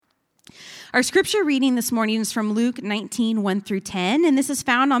Our scripture reading this morning is from Luke 19, 1 through 10, and this is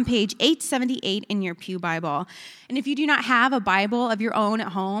found on page 878 in your Pew Bible. And if you do not have a Bible of your own at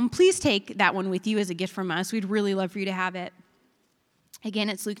home, please take that one with you as a gift from us. We'd really love for you to have it. Again,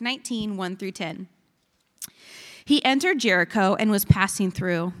 it's Luke 19, 1 through 10. He entered Jericho and was passing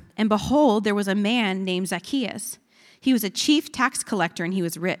through, and behold, there was a man named Zacchaeus. He was a chief tax collector, and he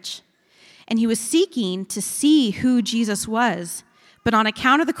was rich. And he was seeking to see who Jesus was, but on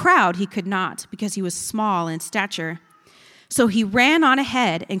account of the crowd, he could not, because he was small in stature. So he ran on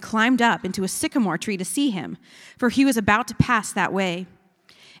ahead and climbed up into a sycamore tree to see him, for he was about to pass that way.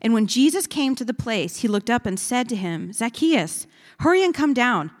 And when Jesus came to the place, he looked up and said to him, Zacchaeus, hurry and come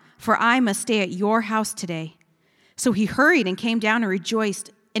down, for I must stay at your house today. So he hurried and came down and rejoiced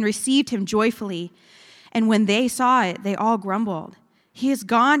and received him joyfully. And when they saw it, they all grumbled. He has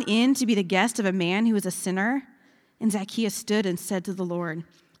gone in to be the guest of a man who is a sinner. And Zacchaeus stood and said to the Lord,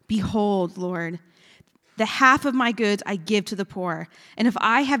 Behold, Lord, the half of my goods I give to the poor, and if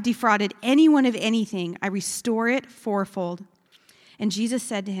I have defrauded anyone of anything, I restore it fourfold. And Jesus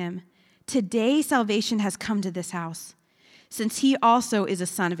said to him, Today salvation has come to this house, since he also is a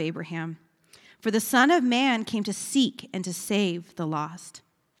son of Abraham. For the Son of Man came to seek and to save the lost.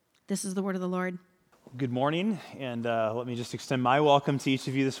 This is the word of the Lord. Good morning, and let me just extend my welcome to each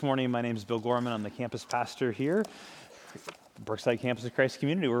of you this morning. My name is Bill Gorman. I'm the campus pastor here, Brookside Campus of Christ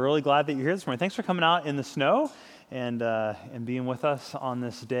Community. We're really glad that you're here this morning. Thanks for coming out in the snow and being with us on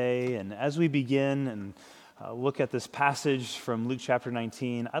this day. And as we begin and look at this passage from Luke chapter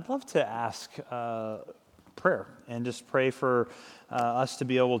 19, I'd love to ask prayer and just pray for us to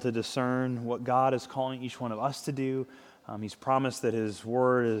be able to discern what God is calling each one of us to do. He's promised that His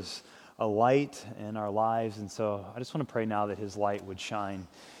Word is a light in our lives, and so I just want to pray now that His light would shine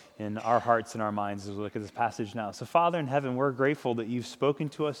in our hearts and our minds as we look at this passage now. So Father in heaven, we're grateful that You've spoken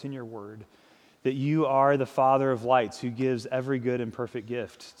to us in Your Word, that You are the Father of lights who gives every good and perfect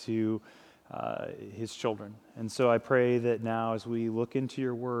gift to His children. And so I pray that now as we look into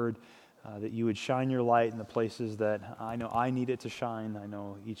Your Word, that You would shine Your light in the places that I know I need it to shine. I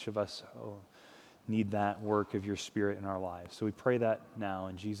know each of us need that work of Your Spirit in our lives. So we pray that now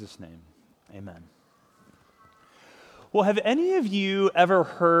in Jesus' name. Amen. Well, have any of you ever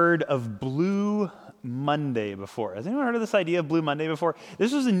heard of Blue Monday before? Has anyone heard of this idea of Blue Monday before?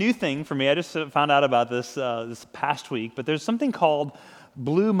 This was a new thing for me. I just found out about this this past week, but there's something called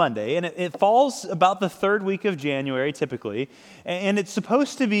Blue Monday, and it falls about the third week of January, typically, and it's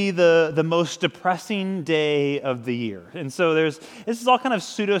supposed to be the most depressing day of the year. And so this is all kind of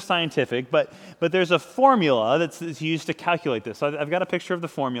pseudoscientific, but there's a formula that's used to calculate this. So I've got a picture of the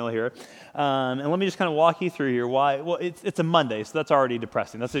formula here, and let me just kind of walk you through here. Why? Well, it's a Monday, so that's already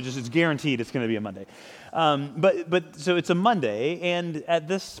depressing. It's guaranteed it's going to be a Monday. But so it's a Monday, and at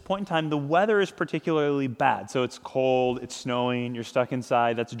this point in time, the weather is particularly bad. So it's cold, it's snowing, you're stuck inside.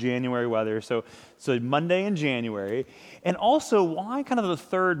 That's January weather. So Monday in January. And also, why kind of the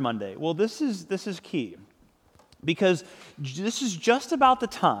third Monday? Well, this is key, because this is just about the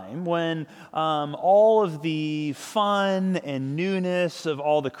time when all of the fun and newness of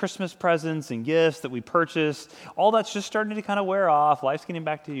all the Christmas presents and gifts that we purchased, all that's just starting to kind of wear off. Life's getting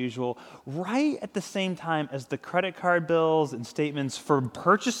back to usual, right at the same time as the credit card bills and statements for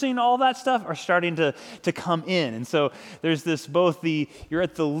purchasing all that stuff are starting to come in. And so there's this you're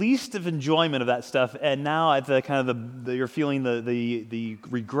at the least of enjoyment of that stuff, and now at the kind of you're feeling the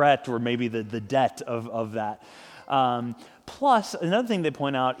regret or maybe the debt of that. Plus, another thing they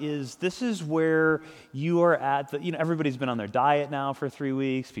point out is this is where you are at everybody's been on their diet now for 3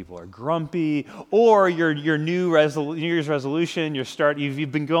 weeks. People are grumpy, or your New Year's resolution.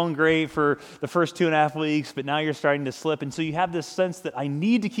 You've been going great for the first 2.5 weeks, but now you're starting to slip, and so you have this sense that I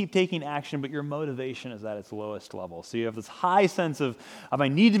need to keep taking action, but your motivation is at its lowest level. So you have this high sense of I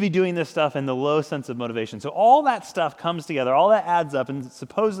need to be doing this stuff, and the low sense of motivation. So all that stuff comes together, all that adds up, and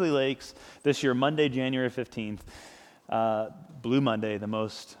supposedly makes this year, Monday, January 15th. Blue Monday, the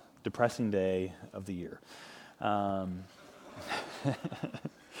most depressing day of the year. Now,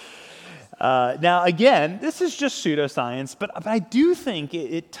 again, this is just pseudoscience, but I do think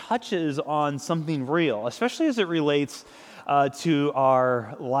it touches on something real, especially as it relates to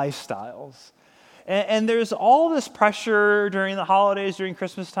our lifestyles. And there's all this pressure during the holidays, during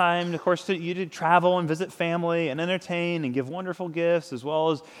Christmas time, of course, you to travel and visit family and entertain and give wonderful gifts, as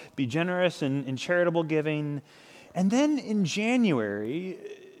well as be generous in charitable giving. And then in January,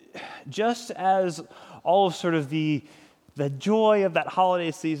 just as all of sort of the joy of that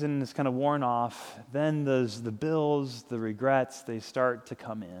holiday season is kind of worn off, then the bills, the regrets, they start to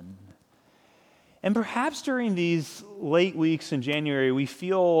come in. And perhaps during these late weeks in January, we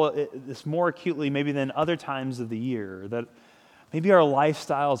feel this more acutely maybe than other times of the year, that maybe our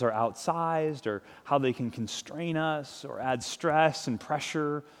lifestyles are outsized, or how they can constrain us or add stress and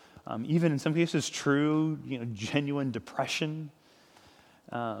pressure, even in some cases true, genuine depression.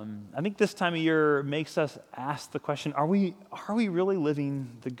 I think this time of year makes us ask the question, are we really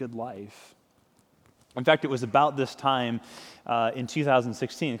living the good life? In fact, it was about this time in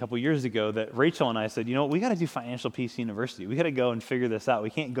 2016, a couple years ago, that Rachel and I said, we got to do Financial Peace University. We got to go and figure this out. We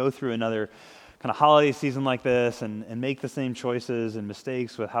can't go through another kind of holiday season like this and make the same choices and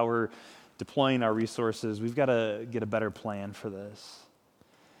mistakes with how we're deploying our resources. We've got to get a better plan for this.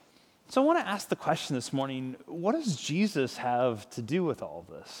 So I want to ask the question this morning, what does Jesus have to do with all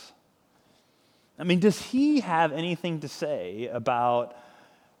of this? I mean, does he have anything to say about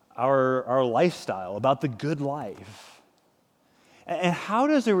our lifestyle, about the good life? And how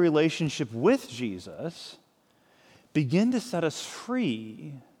does a relationship with Jesus begin to set us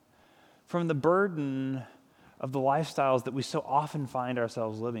free from the burden of the lifestyles that we so often find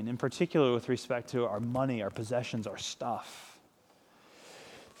ourselves living, in particular with respect to our money, our possessions, our stuff?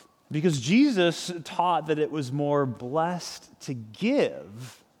 Because Jesus taught that it was more blessed to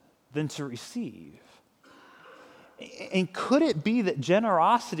give than to receive. And could it be that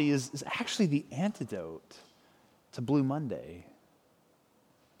generosity is actually the antidote to Blue Monday?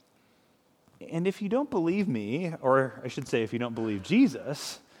 And if you don't believe me, or I should say if you don't believe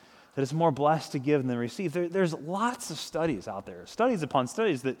Jesus, that it's more blessed to give than receive, there's lots of studies out there, studies upon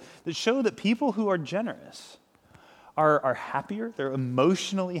studies that show that people who are generous are happier, they're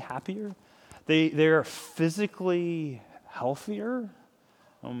emotionally happier, they're physically healthier.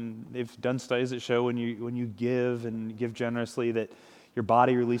 They've done studies that show when you give and give generously that your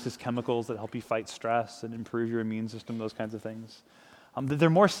body releases chemicals that help you fight stress and improve your immune system, those kinds of things. That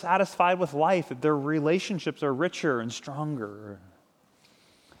they're more satisfied with life, that their relationships are richer and stronger.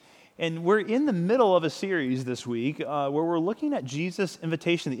 And we're in the middle of a series this week where we're looking at Jesus'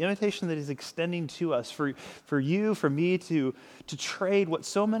 invitation, the invitation that he's extending to us for you, for me to trade what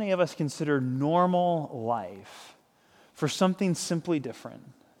so many of us consider normal life for something simply different,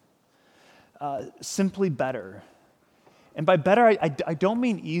 simply better. And by better, I don't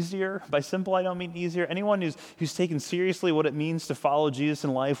mean easier. By simple, I don't mean easier. Anyone who's taken seriously what it means to follow Jesus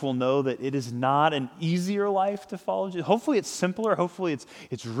in life will know that it is not an easier life to follow Jesus. Hopefully it's simpler. Hopefully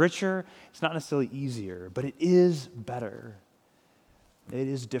it's richer. It's not necessarily easier, but it is better. It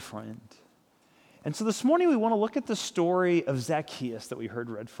is different. And so this morning we want to look at the story of Zacchaeus that we heard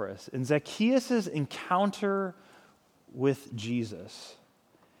read for us, and Zacchaeus' encounter with Jesus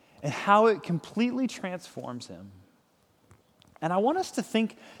and how it completely transforms him. And I want us to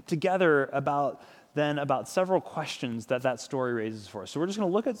think together about several questions that story raises for us. So we're just going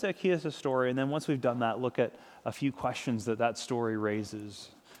to look at Zacchaeus' story, and then once we've done that, look at a few questions that story raises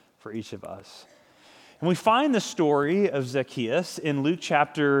for each of us. And we find the story of Zacchaeus in Luke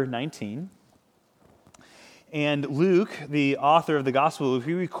chapter 19. And Luke, the author of the Gospel of Luke,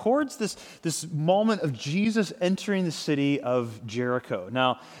 he records this moment of Jesus entering the city of Jericho.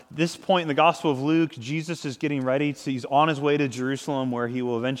 Now, this point in the Gospel of Luke, Jesus is getting ready. He's on his way to Jerusalem where he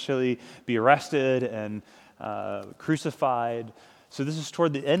will eventually be arrested and crucified. So this is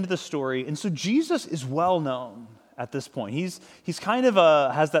toward the end of the story. And so Jesus is well known at this point. He's kind of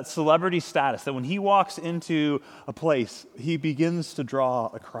has that celebrity status that when he walks into a place, he begins to draw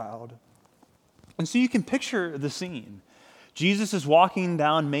a crowd. And so you can picture the scene. Jesus is walking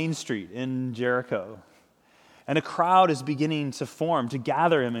down Main Street in Jericho, and a crowd is beginning to form, to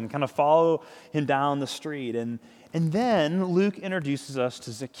gather him and kind of follow him down the street. And then Luke introduces us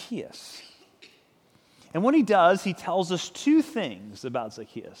to Zacchaeus. And when he does, he tells us two things about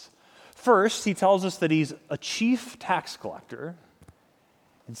Zacchaeus. First, he tells us that he's a chief tax collector.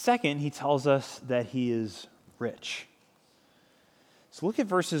 And second, he tells us that he is rich. So look at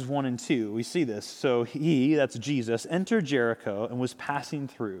verses 1 and 2. We see this. So he, that's Jesus, entered Jericho and was passing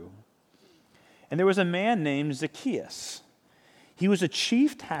through. And there was a man named Zacchaeus. He was a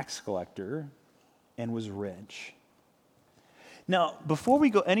chief tax collector and was rich. Now, before we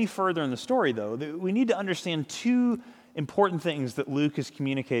go any further in the story, though, we need to understand two important things that Luke is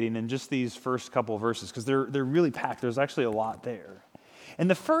communicating in just these first couple of verses, because they're really packed. There's actually a lot there. And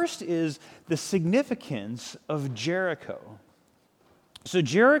the first is the significance of Jericho. So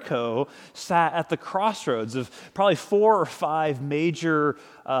Jericho sat at the crossroads of probably 4 or 5 major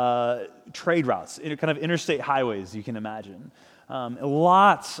trade routes, kind of interstate highways, you can imagine.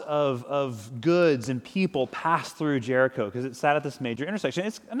 Lots of goods and people passed through Jericho because it sat at this major intersection.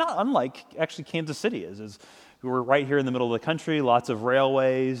 It's not unlike actually Kansas City is We're right here in the middle of the country. Lots of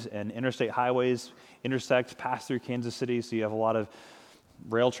railways and interstate highways intersect, pass through Kansas City, so you have a lot of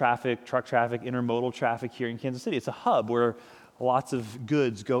rail traffic, truck traffic, intermodal traffic here in Kansas City. It's a hub where lots of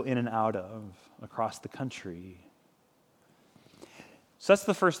goods go in and out of across the country. So that's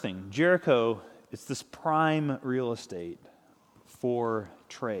the first thing. Jericho, it's this prime real estate for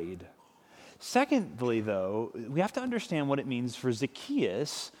trade. Secondly, though, we have to understand what it means for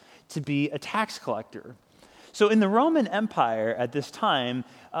Zacchaeus to be a tax collector. So in the Roman Empire at this time,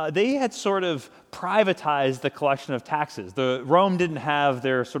 they had sort of privatized the collection of taxes. Rome didn't have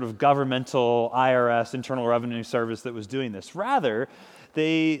their sort of governmental IRS, Internal Revenue Service, that was doing this. Rather,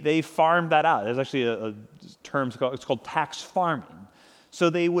 they farmed that out. There's actually a term, it's called tax farming. So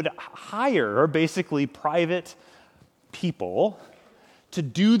they would hire basically private people to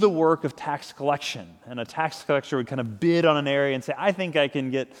do the work of tax collection. And a tax collector would kind of bid on an area and say, I think I can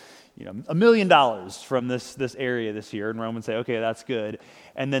get $1 million from this area this year. And Rome would say, okay, that's good.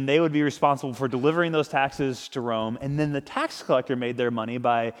 And then they would be responsible for delivering those taxes to Rome. And then the tax collector made their money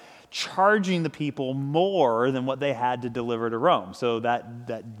by charging the people more than what they had to deliver to Rome. So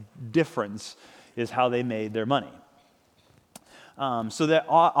that difference is how they made their money. So that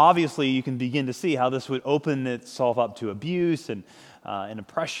obviously you can begin to see how this would open itself up to abuse and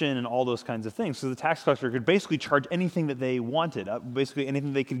oppression and all those kinds of things. So the tax collector could basically charge anything that they wanted, basically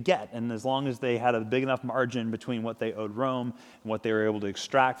anything they could get. And as long as they had a big enough margin between what they owed Rome and what they were able to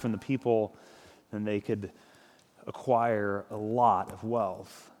extract from the people, then they could acquire a lot of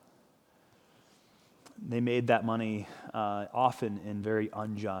wealth. They made that money often in very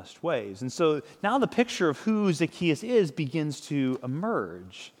unjust ways. And so now the picture of who Zacchaeus is begins to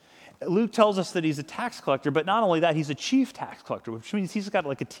emerge. Luke tells us that he's a tax collector, but not only that, he's a chief tax collector, which means he's got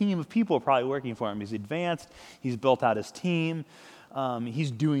like a team of people probably working for him. He's advanced, he's built out his team,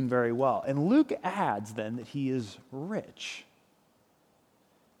 he's doing very well. And Luke adds then that he is rich.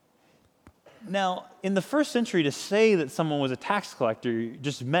 Now, in the first century, to say that someone was a tax collector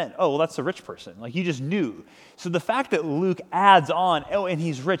just meant, oh, well, that's a rich person. Like, you just knew. So the fact that Luke adds on, oh, and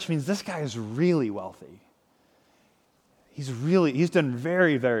he's rich, means this guy is really wealthy. He's done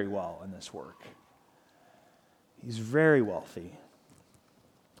very, very well in this work. He's very wealthy.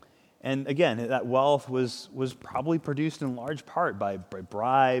 And again, that wealth was probably produced in large part by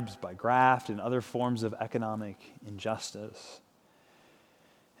bribes, by graft, and other forms of economic injustice.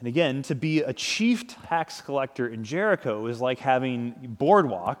 And again, to be a chief tax collector in Jericho is like having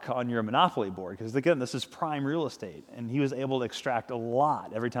Boardwalk on your Monopoly board, because again, this is prime real estate, and he was able to extract a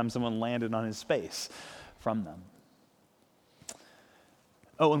lot every time someone landed on his space from them.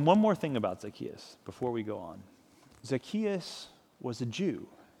 Oh, and one more thing about Zacchaeus before we go on. Zacchaeus was a Jew.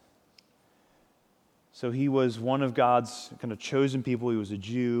 So he was one of God's kind of chosen people. He was a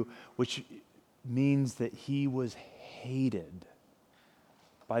Jew, which means that he was hated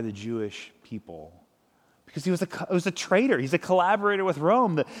by the Jewish people because he was a traitor. He's a collaborator with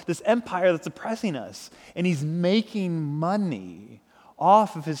Rome, this empire that's oppressing us. And he's making money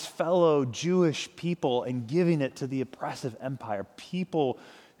off of his fellow Jewish people and giving it to the oppressive empire. People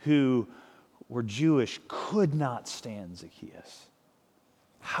who were Jewish could not stand Zacchaeus.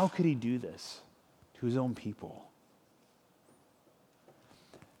 How could he do this to his own people?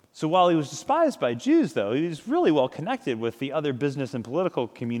 So while he was despised by Jews, though, he was really well connected with the other business and political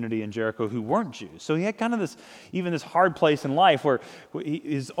community in Jericho who weren't Jews. So he had kind of this hard place in life where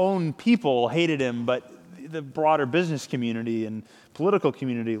his own people hated him, but the broader business community and political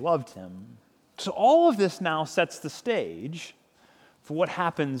community loved him. So all of this now sets the stage for what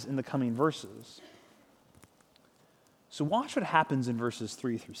happens in the coming verses. So watch what happens in verses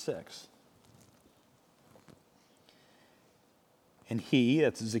 3 through 6. And he,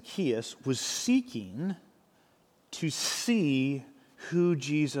 that's Zacchaeus, was seeking to see who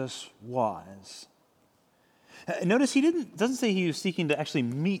Jesus was. Notice he doesn't say he was seeking to actually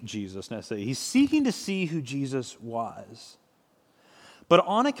meet Jesus necessarily. He's seeking to see who Jesus was. But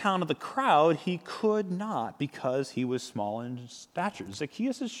on account of the crowd, he could not because he was small in stature.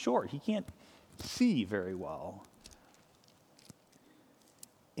 Zacchaeus is short. He can't see very well.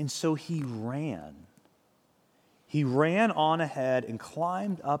 And so he ran. He ran on ahead and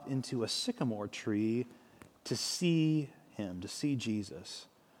climbed up into a sycamore tree to see him, to see Jesus,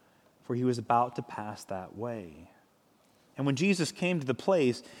 for he was about to pass that way. And when Jesus came to the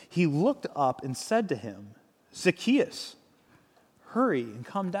place, he looked up and said to him, Zacchaeus, hurry and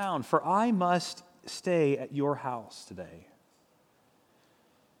come down, for I must stay at your house today.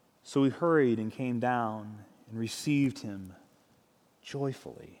 So he hurried and came down and received him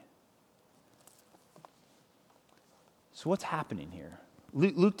joyfully. So what's happening here?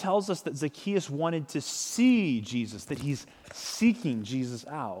 Luke tells us that Zacchaeus wanted to see Jesus, that he's seeking Jesus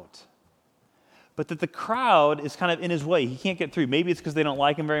out. But that the crowd is kind of in his way. He can't get through. Maybe it's because they don't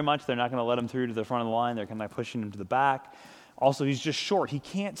like him very much. They're not going to let him through to the front of the line. They're kind of pushing him to the back. Also, he's just short. He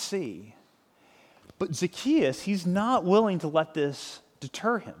can't see. But Zacchaeus, he's not willing to let this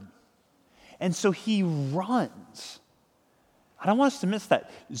deter him. And so he runs. I don't want us to miss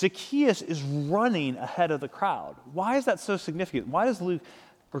that. Zacchaeus is running ahead of the crowd. Why is that so significant? Why does Luke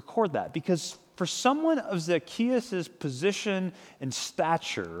record that? Because for someone of Zacchaeus' position and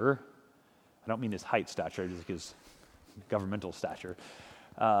stature, I don't mean his height stature, just his governmental stature,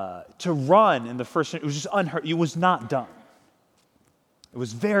 to run in the first, it was just unheard. It was not done. It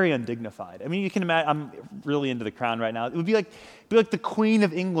was very undignified. I mean, you can imagine, I'm really into The Crown right now. It would be like the Queen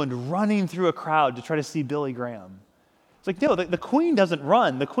of England running through a crowd to try to see Billy Graham. It's like, no, the Queen doesn't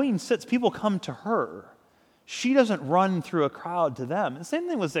run. The Queen sits. People come to her. She doesn't run through a crowd to them. And the same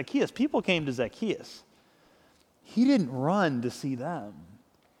thing with Zacchaeus. People came to Zacchaeus. He didn't run to see them.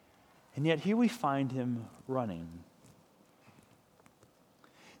 And yet here we find him running.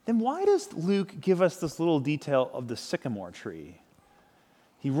 Then why does Luke give us this little detail of the sycamore tree?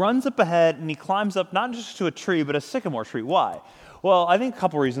 He runs up ahead and he climbs up not just to a tree, but a sycamore tree. Why? Well, I think a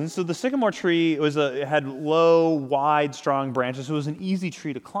couple reasons. So the sycamore tree it had low, wide, strong branches. So it was an easy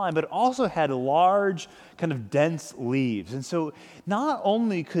tree to climb, but it also had large, kind of dense leaves. And so not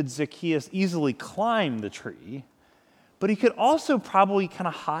only could Zacchaeus easily climb the tree, but he could also probably kind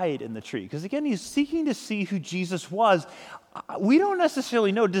of hide in the tree. Because again, he's seeking to see who Jesus was. We don't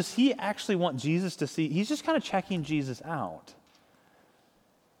necessarily know, does he actually want Jesus to see? He's just kind of checking Jesus out.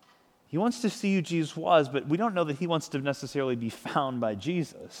 He wants to see who Jesus was, but we don't know that he wants to necessarily be found by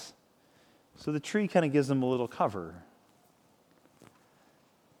Jesus. So the tree kind of gives him a little cover.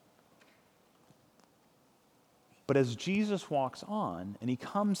 But as Jesus walks on and he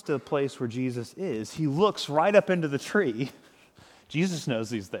comes to the place where Jesus is, he looks right up into the tree. Jesus knows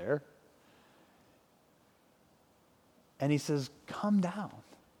he's there. And he says, "Come down.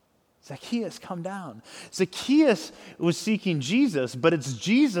 Zacchaeus, come down." Zacchaeus was seeking Jesus, but it's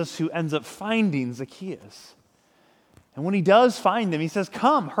Jesus who ends up finding Zacchaeus. And when he does find him, he says,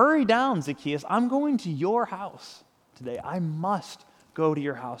 "Come, hurry down, Zacchaeus. I'm going to your house today. I must go to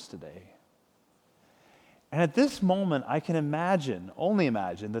your house today." And at this moment, I can only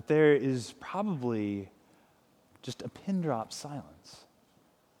imagine, that there is probably just a pin drop silence.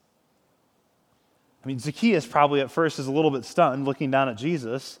 I mean, Zacchaeus probably at first is a little bit stunned, looking down at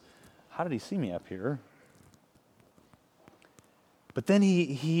Jesus. How did he see me up here? But then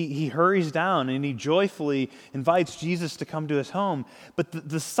he hurries down and he joyfully invites Jesus to come to his home. But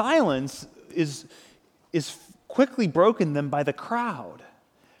the silence is quickly broken then by the crowd.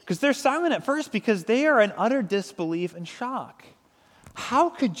 Because they're silent at first because they are in utter disbelief and shock. How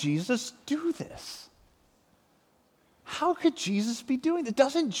could Jesus do this? How could Jesus be doing this?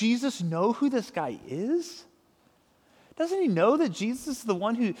 Doesn't Jesus know who this guy is? Doesn't he know that Jesus is the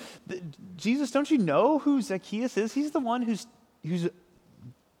one who... Jesus, don't you know who Zacchaeus is? He's the one who's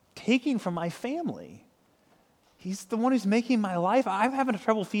taking from my family. He's the one who's making my life. I'm having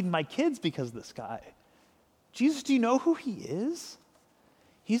trouble feeding my kids because of this guy. Jesus, do you know who he is?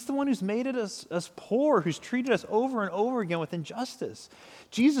 He's the one who's made us poor, who's treated us over and over again with injustice.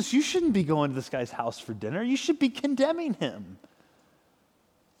 Jesus, you shouldn't be going to this guy's house for dinner. You should be condemning him.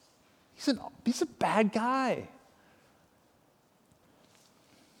 He's a bad guy.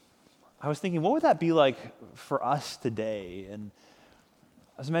 I was thinking, what would that be like for us today? And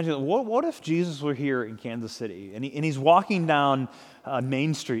I was imagining, what if Jesus were here in Kansas City and he's walking down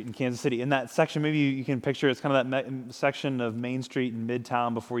Main Street in Kansas City? In that section, maybe you can picture it's kind of that section of Main Street in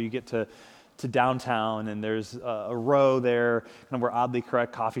Midtown before you get to downtown, and there's a row there, kind of where Oddly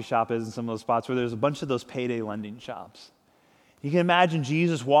Correct coffee shop is, and some of those spots where there's a bunch of those payday lending shops. You can imagine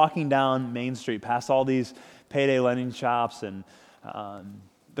Jesus walking down Main Street past all these payday lending shops, and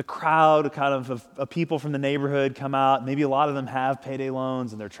the crowd kind of people from the neighborhood come out. Maybe a lot of them have payday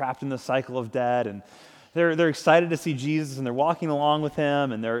loans and they're trapped in the cycle of debt, and they're excited to see Jesus, and they're walking along with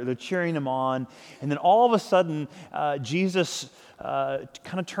him, and they're cheering him on. And then all of a sudden, Jesus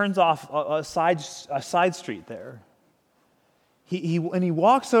kind of turns off a side street there. He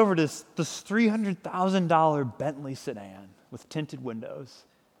walks over to this $300,000 Bentley sedan with tinted windows.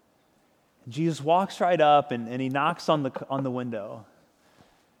 And Jesus walks right up and he knocks on the window.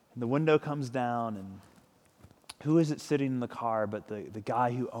 And the window comes down, and who is it sitting in the car but the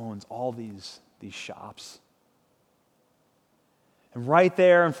guy who owns all these shops? And right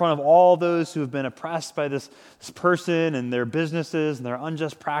there in front of all those who have been oppressed by this person and their businesses and their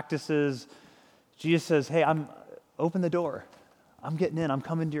unjust practices, Jesus says, "Hey, open the door. I'm getting in. I'm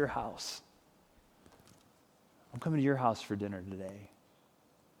coming to your house. I'm coming to your house for dinner today.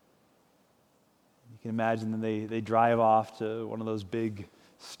 You can imagine that they drive off to one of those big,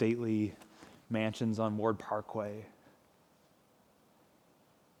 stately mansions on Ward Parkway.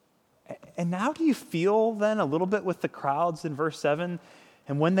 And now do you feel then a little bit with the crowds in verse 7?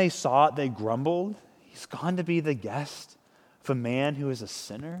 And when they saw it, they grumbled. He's gone to be the guest of a man who is a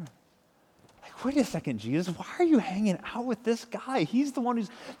sinner. Like, wait a second, Jesus, why are you hanging out with this guy? He's the one who's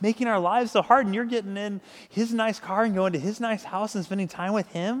making our lives so hard, and you're getting in his nice car and going to his nice house and spending time with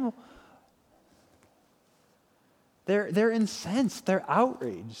him? They're incensed. They're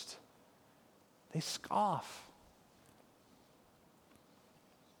outraged. They scoff.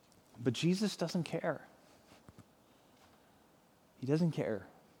 But Jesus doesn't care. He doesn't care.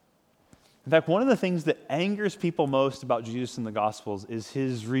 In fact, one of the things that angers people most about Jesus in the Gospels is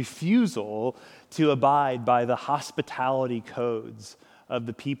his refusal to abide by the hospitality codes of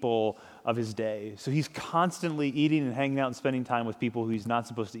the people of his day. So he's constantly eating and hanging out and spending time with people who he's not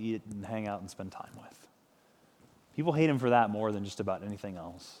supposed to eat and hang out and spend time with. People hate him for that more than just about anything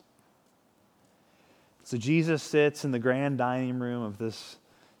else. So Jesus sits in the grand dining room of this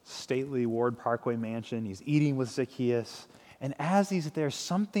stately Ward Parkway mansion. He's eating with Zacchaeus. And as he's there,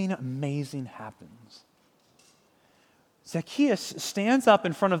 something amazing happens. Zacchaeus stands up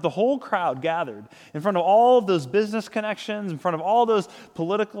in front of the whole crowd gathered, in front of all of those business connections, in front of all those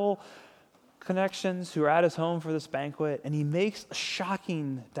political connections who are at his home for this banquet, and he makes a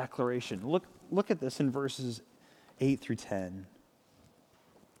shocking declaration. Look at this in verses 8 through 10.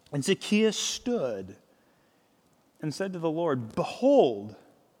 And Zacchaeus stood and said to the Lord, "Behold,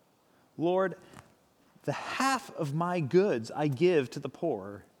 Lord, the half of my goods I give to the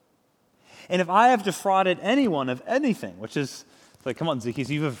poor. And if I have defrauded anyone of anything," which is like, come on, Zacchaeus,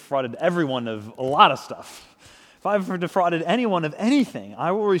 you've defrauded everyone of a lot of stuff. "If I've defrauded anyone of anything,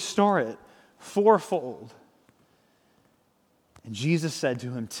 I will restore it fourfold." And Jesus said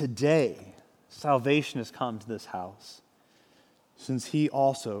to him, "Today salvation has come to this house, since he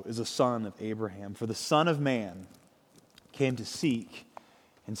also is a son of Abraham. For the Son of Man came to seek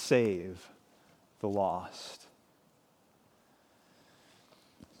and save the lost."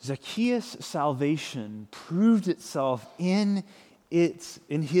 Zacchaeus' salvation proved itself in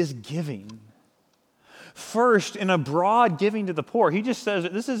his giving. First, in a broad giving to the poor. He just says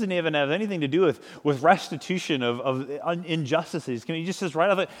that this doesn't even have anything to do with restitution of injustices. He just says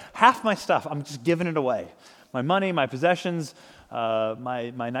right off, half my stuff, I'm just giving it away. My money, my possessions,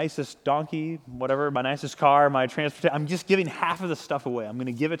 my nicest donkey, whatever, my nicest car, my transportation, I'm just giving half of the stuff away. I'm going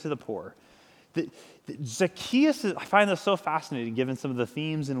to give it to the poor. Zacchaeus, I find this so fascinating given some of the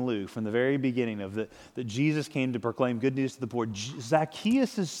themes in Luke from the very beginning of that Jesus came to proclaim good news to the poor.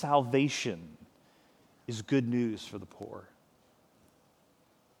 Zacchaeus' salvation is good news for the poor.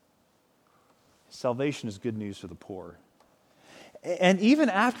 Salvation is good news for the poor. And even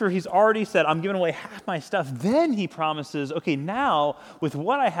after he's already said, "I'm giving away half my stuff," then he promises, okay, now with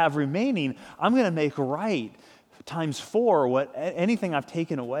what I have remaining, I'm going to make right times 4 anything I've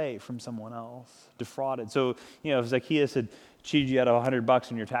taken away from someone else, defrauded. So, if Zacchaeus had cheated you out of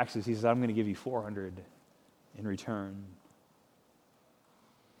 $100 in your taxes, he says, "I'm going to give you 400 in return."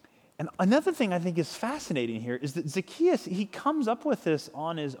 And another thing I think is fascinating here is that Zacchaeus, he comes up with this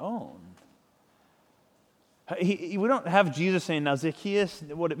on his own. We don't have Jesus saying, "Now, Zacchaeus,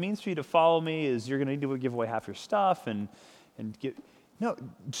 what it means for you to follow me is you're going to need to give away half your stuff and get." No,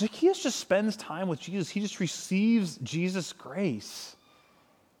 Zacchaeus just spends time with Jesus. He just receives Jesus' grace.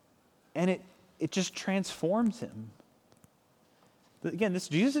 And it just transforms him. Again,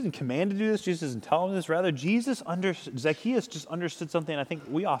 Jesus didn't command to do this. Jesus doesn't tell him this. Rather, Zacchaeus just understood something I think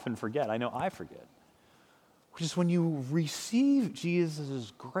we often forget. I know I forget. Which is when you receive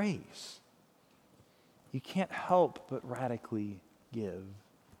Jesus' grace, you can't help but radically give.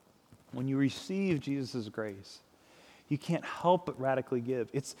 When you receive Jesus' grace, you can't help but radically give.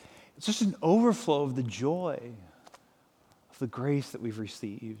 It's just an overflow of the joy of the grace that we've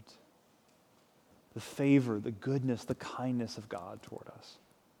received, the favor, the goodness, the kindness of God toward us.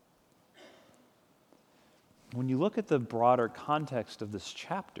 When you look at the broader context of this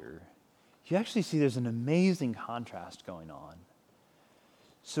chapter, you actually see there's an amazing contrast going on.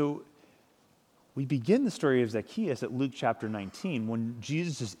 So we begin the story of Zacchaeus at Luke chapter 19 when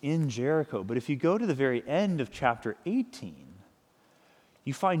Jesus is in Jericho. But if you go to the very end of chapter 18,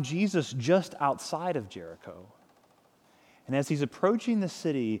 you find Jesus just outside of Jericho. And as he's approaching the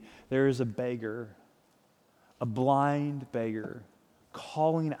city, there is a beggar, a blind beggar,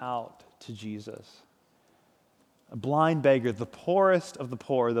 calling out to Jesus. A blind beggar, the poorest of the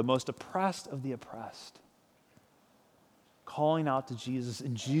poor, the most oppressed of the oppressed, calling out to Jesus,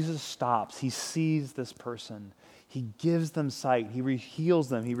 and Jesus stops. He sees this person. He gives them sight. He heals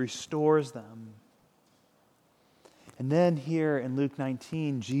them. He restores them. And then here in Luke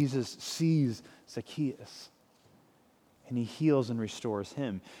 19, Jesus sees Zacchaeus, and he heals and restores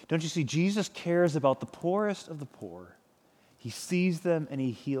him. Don't you see? Jesus cares about the poorest of the poor. He sees them and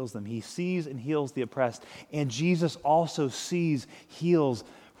he heals them. He sees and heals the oppressed. And Jesus also sees, heals,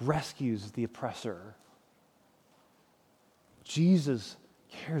 rescues the oppressor. Jesus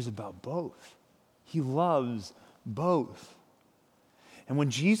cares about both. He loves both. And when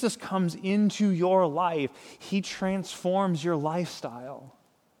Jesus comes into your life, he transforms your lifestyle.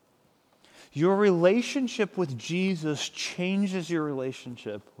 Your relationship with Jesus changes your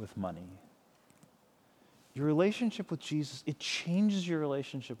relationship with money. Your relationship with Jesus, it changes your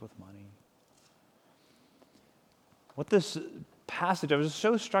relationship with money. What this passage, I was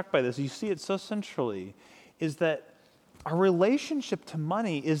so struck by this, you see it so centrally, is that our relationship to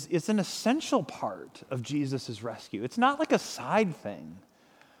money is an essential part of Jesus' rescue. It's not like a side thing,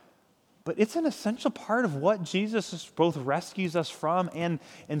 but it's an essential part of what Jesus both rescues us from and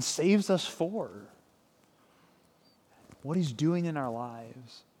saves us for. What he's doing in our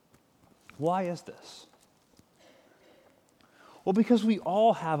lives. Why is this? Well, because we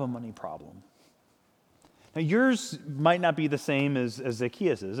all have a money problem. Now, yours might not be the same as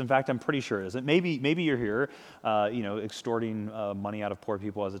Zacchaeus'. In fact, I'm pretty sure it isn't. Maybe you're here, extorting money out of poor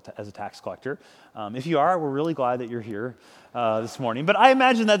people as a tax collector. If you are, we're really glad that you're here this morning. But I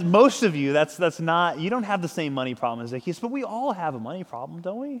imagine that most of you, that's not. You don't have the same money problem as Zacchaeus. But we all have a money problem,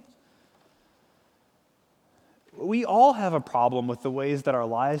 don't we? We all have a problem with the ways that our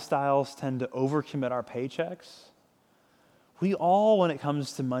lifestyles tend to overcommit our paychecks. We all, when it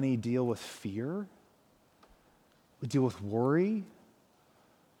comes to money, deal with fear. We deal with worry,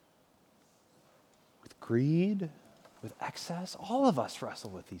 with greed, with excess. All of us wrestle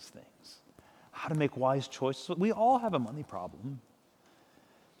with these things. How to make wise choices. We all have a money problem.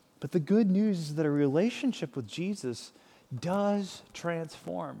 But the good news is that a relationship with Jesus does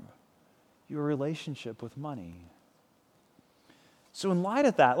transform your relationship with money. So in light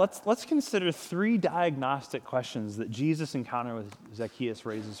of that, let's consider 3 diagnostic questions that Jesus' encounter with Zacchaeus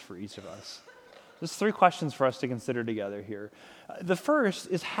raises for each of us. There's 3 questions for us to consider together here. The first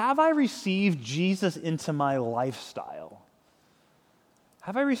is, have I received Jesus into my lifestyle?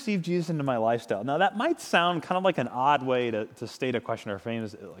 Have I received Jesus into my lifestyle? Now, that might sound kind of like an odd way to state a question or frame.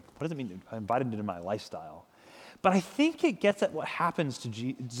 Like, what does it mean, I'm invited into my lifestyle? But I think it gets at what happens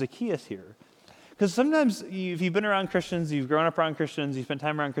to Zacchaeus here. Because sometimes if you've been around Christians, you've grown up around Christians, you've spent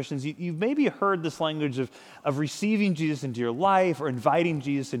time around Christians, you've maybe heard this language of receiving Jesus into your life or inviting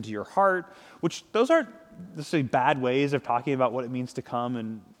Jesus into your heart, which those aren't necessarily bad ways of talking about what it means to come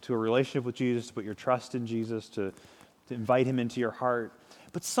into a relationship with Jesus, to put your trust in Jesus, to invite him into your heart.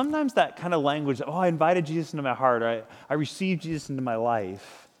 But sometimes that kind of language, I invited Jesus into my heart, or I received Jesus into my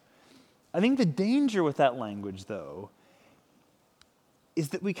life. I think the danger with that language, though, is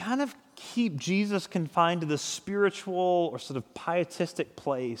that we kind of keep Jesus confined to the spiritual or sort of pietistic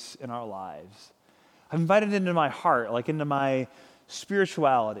place in our lives. I've invited into my heart, like into my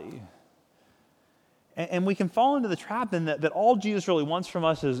spirituality. And we can fall into the trap then that all Jesus really wants from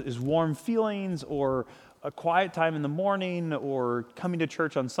us is warm feelings or a quiet time in the morning or coming to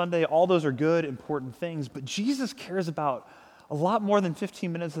church on Sunday. All those are good, important things. But Jesus cares about a lot more than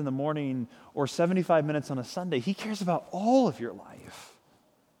 15 minutes in the morning or 75 minutes on a Sunday. He cares about all of your life.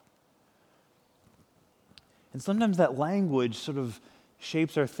 And sometimes that language sort of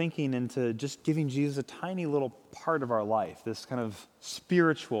shapes our thinking into just giving Jesus a tiny little part of our life, this kind of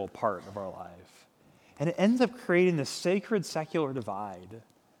spiritual part of our life. And it ends up creating this sacred secular divide.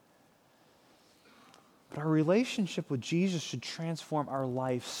 But our relationship with Jesus should transform our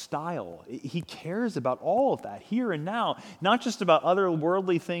lifestyle. He cares about all of that here and now, not just about other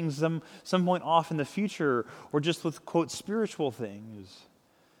worldly things some point off in the future or just with, quote, spiritual things.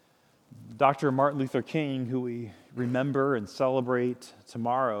 Dr. Martin Luther King, who we remember and celebrate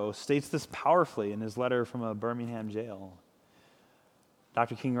tomorrow, states this powerfully in his letter from a Birmingham jail.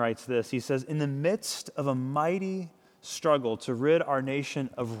 Dr. King writes this. He says, "In the midst of a mighty struggle to rid our nation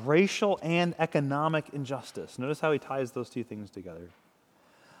of racial and economic injustice," notice how he ties those 2 things together.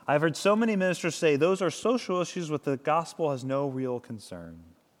 "I've heard so many ministers say those are social issues with the gospel has no real concern.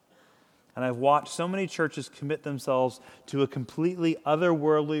 And I've watched so many churches commit themselves to a completely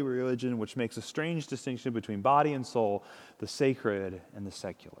otherworldly religion which makes a strange distinction between body and soul, the sacred and the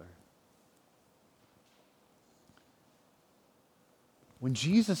secular." when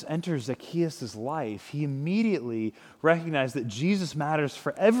Jesus enters Zacchaeus' life, he immediately recognized that Jesus matters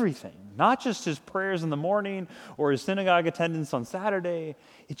for everything, not just his prayers in the morning or his synagogue attendance on Saturday.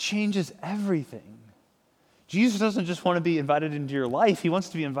 It changes everything. Jesus doesn't just want to be invited into your life. He wants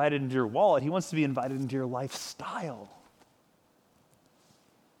to be invited into your wallet. He wants to be invited into your lifestyle.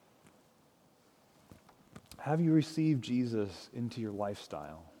 Have you received Jesus into your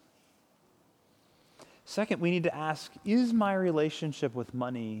lifestyle? Second, we need to ask, is my relationship with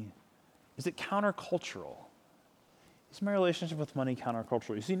money, is it countercultural? Is my relationship with money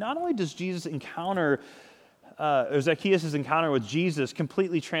countercultural? You see, not only does Zacchaeus' encounter with Jesus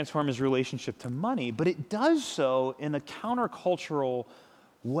completely transform his relationship to money, but it does so in a countercultural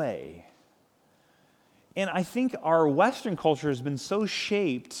way. And I think our Western culture has been so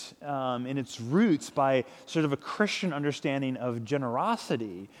shaped in its roots by sort of a Christian understanding of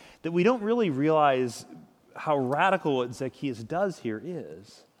generosity that we don't really realize how radical what Zacchaeus does here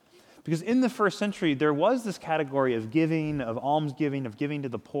is. Because in the first century, there was this category of giving, of almsgiving, of giving to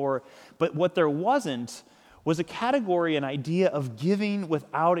the poor, but what there wasn't was a category, an idea of giving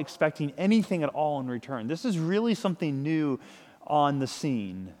without expecting anything at all in return. This is really something new on the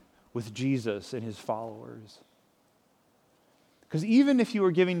scene with Jesus and his followers. Because even if you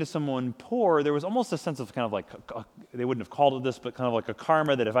were giving to someone poor, there was almost a sense of kind of like, they wouldn't have called it this, but kind of like a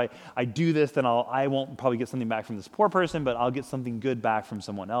karma that if I do this, then I won't probably get something back from this poor person, but I'll get something good back from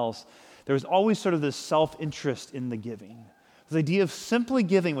someone else. There was always sort of this self-interest in the giving. This idea of simply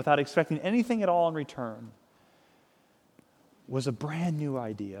giving without expecting anything at all in return was a brand new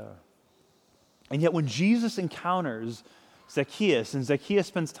idea. And yet when Jesus encounters Zacchaeus, and Zacchaeus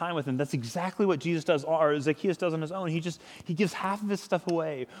spends time with him, that's exactly what Jesus does, or Zacchaeus does on his own. He gives half of his stuff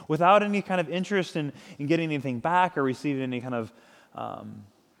away without any kind of interest in getting anything back or receiving any kind of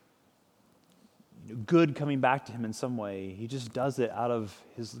good coming back to him in some way. He just does it out of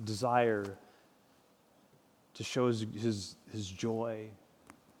his desire to show his joy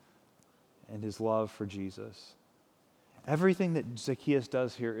and his love for Jesus. Everything that Zacchaeus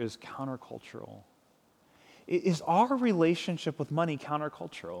does here is countercultural. Is our relationship with money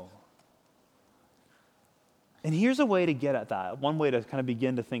countercultural? And here's a way to get at that, one way to kind of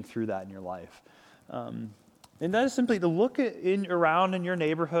begin to think through that in your life. And that is simply to look around in your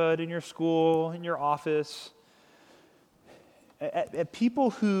neighborhood, in your school, in your office, at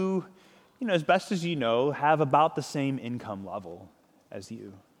people who, as best as you know, have about the same income level as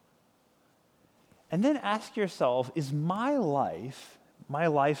you. And then ask yourself, is my life, my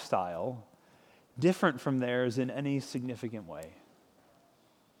lifestyle, different from theirs in any significant way?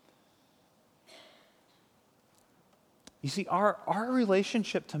 You see, our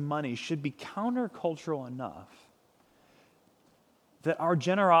relationship to money should be countercultural enough that our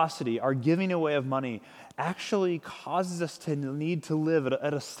generosity, our giving away of money, actually causes us to need to live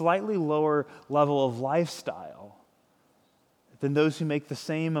at a slightly lower level of lifestyle than those who make the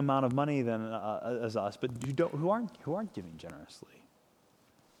same amount of money as us, but who aren't giving generously.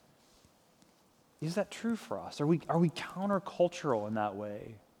 Is that true for us? Are we countercultural in that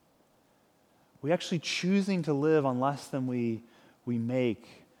way? Are we actually choosing to live on less than we make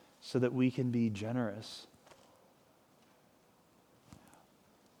so that we can be generous?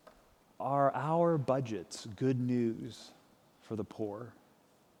 Are our budgets good news for the poor?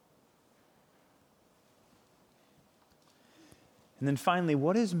 And then finally,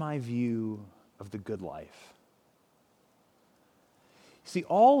 what is my view of the good life? See,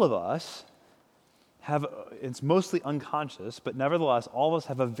 all of us have, it's mostly unconscious, but nevertheless, all of us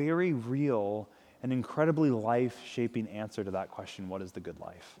have a very real and incredibly life-shaping answer to that question, what is the good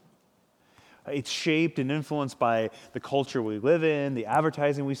life? It's shaped and influenced by the culture we live in, the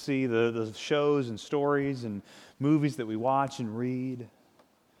advertising we see, the shows and stories and movies that we watch and read.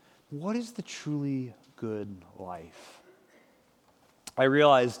 What is the truly good life? I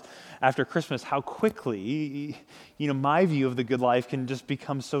realized after Christmas how quickly, my view of the good life can just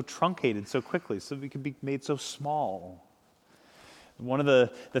become so truncated so quickly, so it can be made so small. One of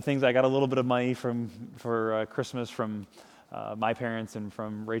the things I got a little bit of money for Christmas from my parents and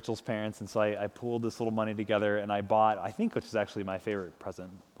from Rachel's parents, and so I pooled this little money together and I bought, I think, which is actually my favorite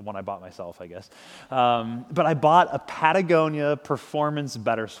present, the one I bought myself, I guess. But I bought a Patagonia Performance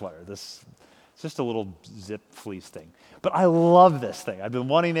Better sweater. It's just a little zip fleece thing. But I love this thing. I've been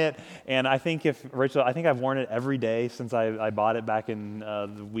wanting it, and I think I've worn it every day since I bought it back in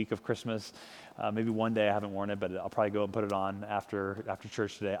the week of Christmas. Maybe one day I haven't worn it, but I'll probably go and put it on after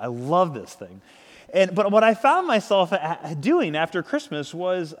church today. I love this thing. But what I found myself doing after Christmas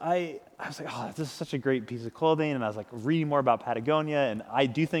was I was like, oh, this is such a great piece of clothing. And I was like reading more about Patagonia. And I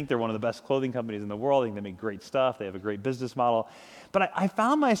do think they're one of the best clothing companies in the world. I think they make great stuff. They have a great business model. But I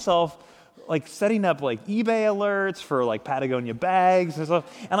found myself like setting up like eBay alerts for like Patagonia bags and stuff.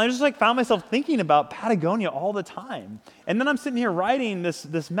 And I just like found myself thinking about Patagonia all the time. And then I'm sitting here writing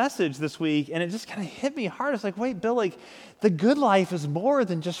this message this week, and it just kind of hit me hard. It's like, wait, Bill, like the good life is more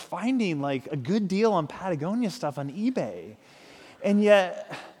than just finding like a good deal on Patagonia stuff on eBay.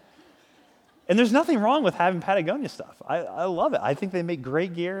 And there's nothing wrong with having Patagonia stuff. I love it. I think they make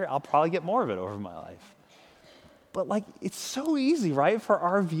great gear. I'll probably get more of it over my life. But like, it's so easy, right, for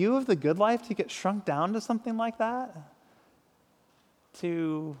our view of the good life to get shrunk down to something like that,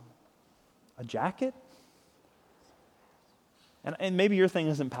 to a jacket. And maybe your thing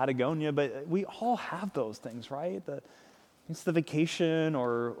isn't Patagonia, but we all have those things, right? It's the vacation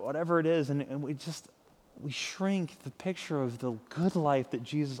or whatever it is, and we shrink the picture of the good life that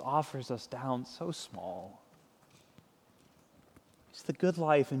Jesus offers us down so small. It's the good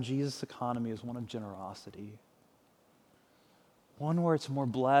life in Jesus' economy is one of generosity. One where it's more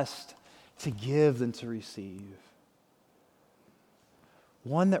blessed to give than to receive.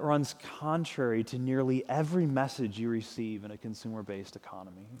 One that runs contrary to nearly every message you receive in a consumer-based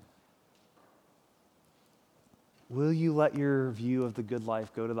economy. Will you let your view of the good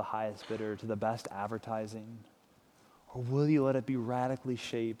life go to the highest bidder, to the best advertising? Or will you let it be radically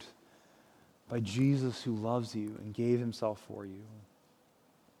shaped by Jesus who loves you and gave himself for you?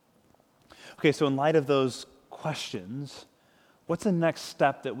 Okay, so in light of those questions, what's the next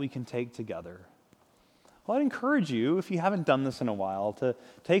step that we can take together? Well, I'd encourage you, if you haven't done this in a while, to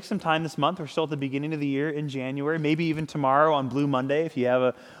take some time this month. We're still at the beginning of the year in January, maybe even tomorrow on Blue Monday, if you have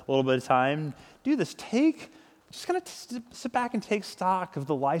a little bit of time. Do this. Just kind of sit back and take stock of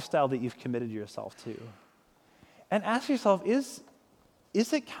the lifestyle that you've committed yourself to. And ask yourself, is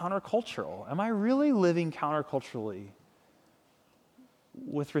it countercultural? Am I really living counterculturally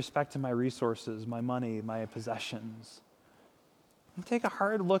with respect to my resources, my money, my possessions? And take a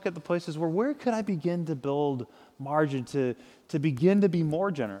hard look at the places where could I begin to build margin to begin to be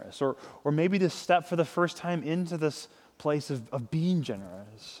more generous, or maybe to step for the first time into this place of being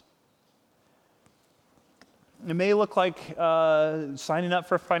generous. It may look like signing up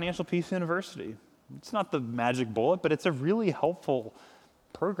for Financial Peace University. It's not the magic bullet, but it's a really helpful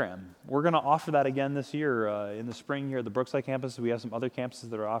program. We're going to offer that again this year in the spring here at the Brookside campus. We have some other campuses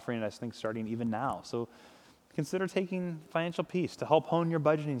that are offering it, I think, starting even now. So consider taking Financial Peace to help hone your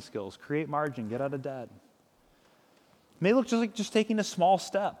budgeting skills, create margin, get out of debt. It may look just taking a small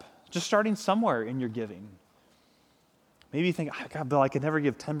step, just starting somewhere in your giving. Maybe you think, oh, God, Bill, I could never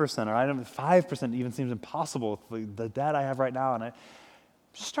give 10%, or I don't 5% even seems impossible with the debt I have right now. And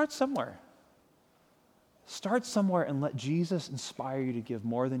just start somewhere. Start somewhere and let Jesus inspire you to give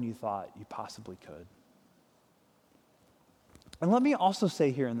more than you thought you possibly could. And let me also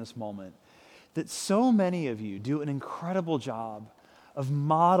say here in this moment that so many of you do an incredible job of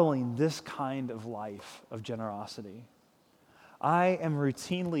modeling this kind of life of generosity. I am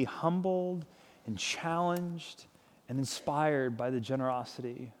routinely humbled and challenged and inspired by the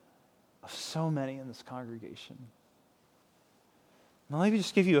generosity of so many in this congregation. Now, let me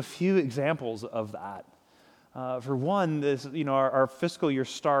just give you a few examples of that. For one, our fiscal year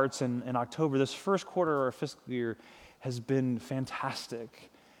starts in October. This first quarter of our fiscal year has been fantastic.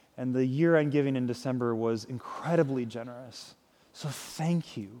 And the year-end giving in December was incredibly generous. So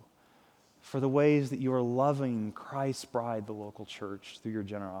thank you for the ways that you are loving Christ's bride, the local church, through your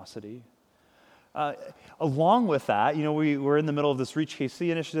generosity. Along with that, we're in the middle of this Reach KC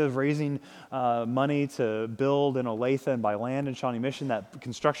initiative, raising money to build in Olathe and buy land in Shawnee Mission. That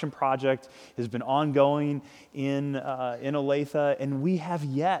construction project has been ongoing in Olathe, and we have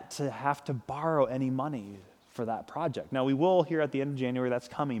yet to have to borrow any money for that project. Now, we will here at the end of January, that's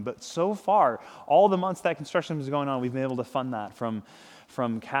coming, but so far, all the months that construction is going on, we've been able to fund that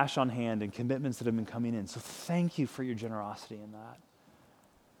from cash on hand and commitments that have been coming in. So thank you for your generosity in that.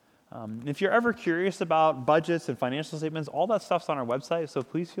 If you're ever curious about budgets and financial statements, all that stuff's on our website, so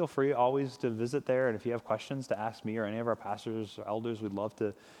please feel free always to visit there, and if you have questions, to ask me or any of our pastors or elders. We'd love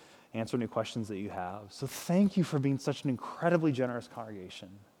to answer any questions that you have. So thank you for being such an incredibly generous congregation.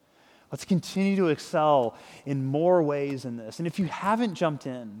 Let's continue to excel in more ways in this. And if you haven't jumped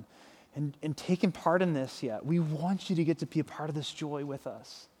in and taken part in this yet, we want you to get to be a part of this joy with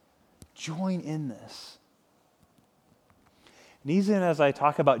us. Join in this. And even as I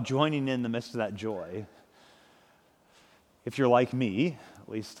talk about joining in the midst of that joy, if you're like me, at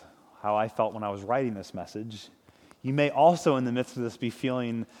least how I felt when I was writing this message, you may also in the midst of this be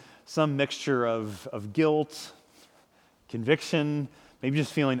feeling some mixture of guilt, conviction, maybe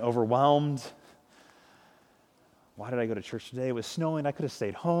just feeling overwhelmed. Why did I go to church today? It was snowing. I could have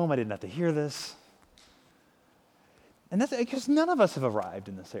stayed home. I didn't have to hear this. And that's because none of us have arrived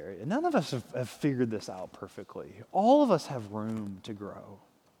in this area. None of us have figured this out perfectly. All of us have room to grow.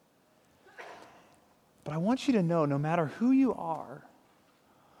 But I want you to know, no matter who you are,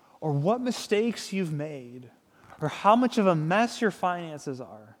 or what mistakes you've made, or how much of a mess your finances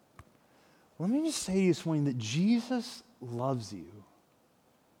are, let me just say to you this morning that Jesus loves you.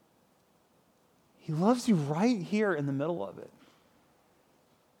 He loves you right here in the middle of it.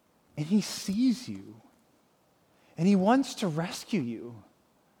 And he sees you. And he wants to rescue you.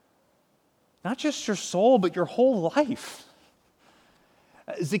 Not just your soul, but your whole life.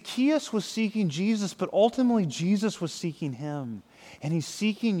 Zacchaeus was seeking Jesus, but ultimately Jesus was seeking him. And he's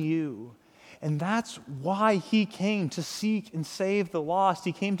seeking you. And that's why he came, to seek and save the lost.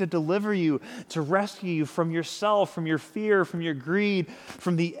 He came to deliver you, to rescue you from yourself, from your fear, from your greed,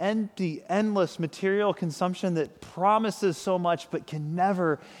 from the empty, endless material consumption that promises so much but can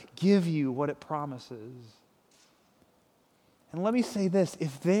never give you what it promises. And let me say this,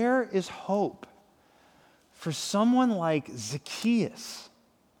 if there is hope for someone like Zacchaeus,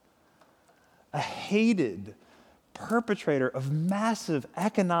 a hated perpetrator of massive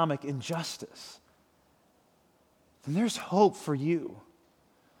economic injustice, then there's hope for you.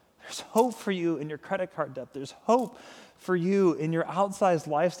 There's hope for you in your credit card debt. There's hope for you in your outsized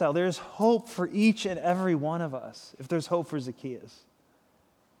lifestyle. There's hope for each and every one of us. If there's hope for Zacchaeus,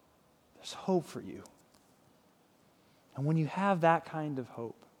 there's hope for you. And when you have that kind of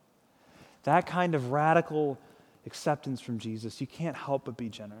hope, that kind of radical acceptance from Jesus, you can't help but be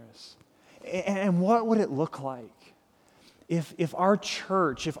generous. And what would it look like if our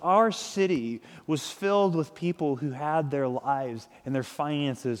church, if our city was filled with people who had their lives and their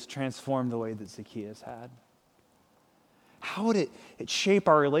finances transformed the way that Zacchaeus had? How would it shape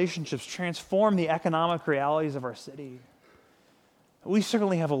our relationships, transform the economic realities of our city? We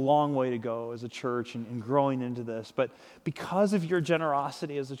certainly have a long way to go as a church in growing into this, but because of your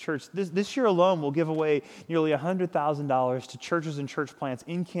generosity as a church, this year alone we'll give away nearly $100,000 to churches and church plants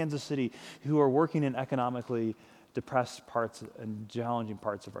in Kansas City who are working in economically depressed parts and challenging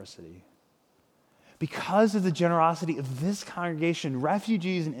parts of our city. Because of the generosity of this congregation,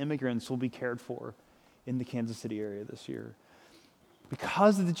 refugees and immigrants will be cared for in the Kansas City area this year.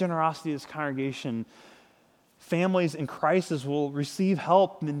 Because of the generosity of this congregation, families in crisis will receive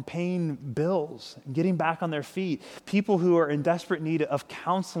help in paying bills and getting back on their feet. People who are in desperate need of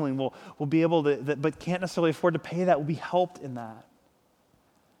counseling will be able to, but can't necessarily afford to pay that, will be helped in that.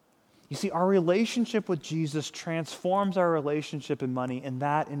 You see, our relationship with Jesus transforms our relationship in money, and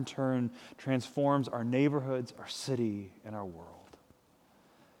that in turn transforms our neighborhoods, our city, and our world.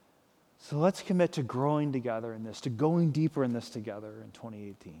 So let's commit to growing together in this, to going deeper in this together in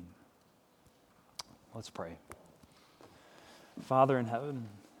 2018. Let's pray. Father in heaven,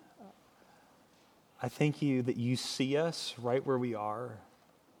 I thank you that you see us right where we are,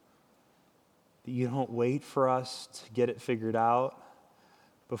 that you don't wait for us to get it figured out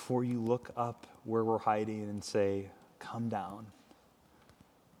before you look up where we're hiding and say, come down.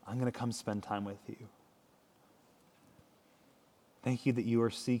 I'm going to come spend time with you. Thank you that you are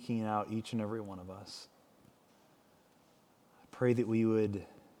seeking out each and every one of us. I pray that we would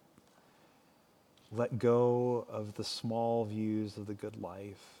let go of the small views of the good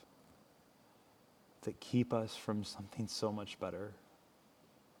life that keep us from something so much better.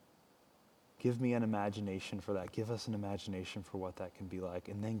 Give me an imagination for that. Give us an imagination for what that can be like.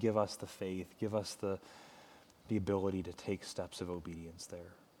 And then give us the faith. Give us the ability to take steps of obedience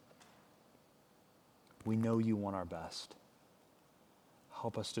there. We know you want our best.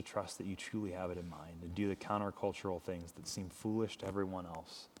 Help us to trust that you truly have it in mind and do the countercultural things that seem foolish to everyone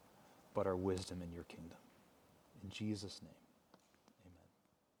else, but are wisdom in your kingdom. In Jesus' name.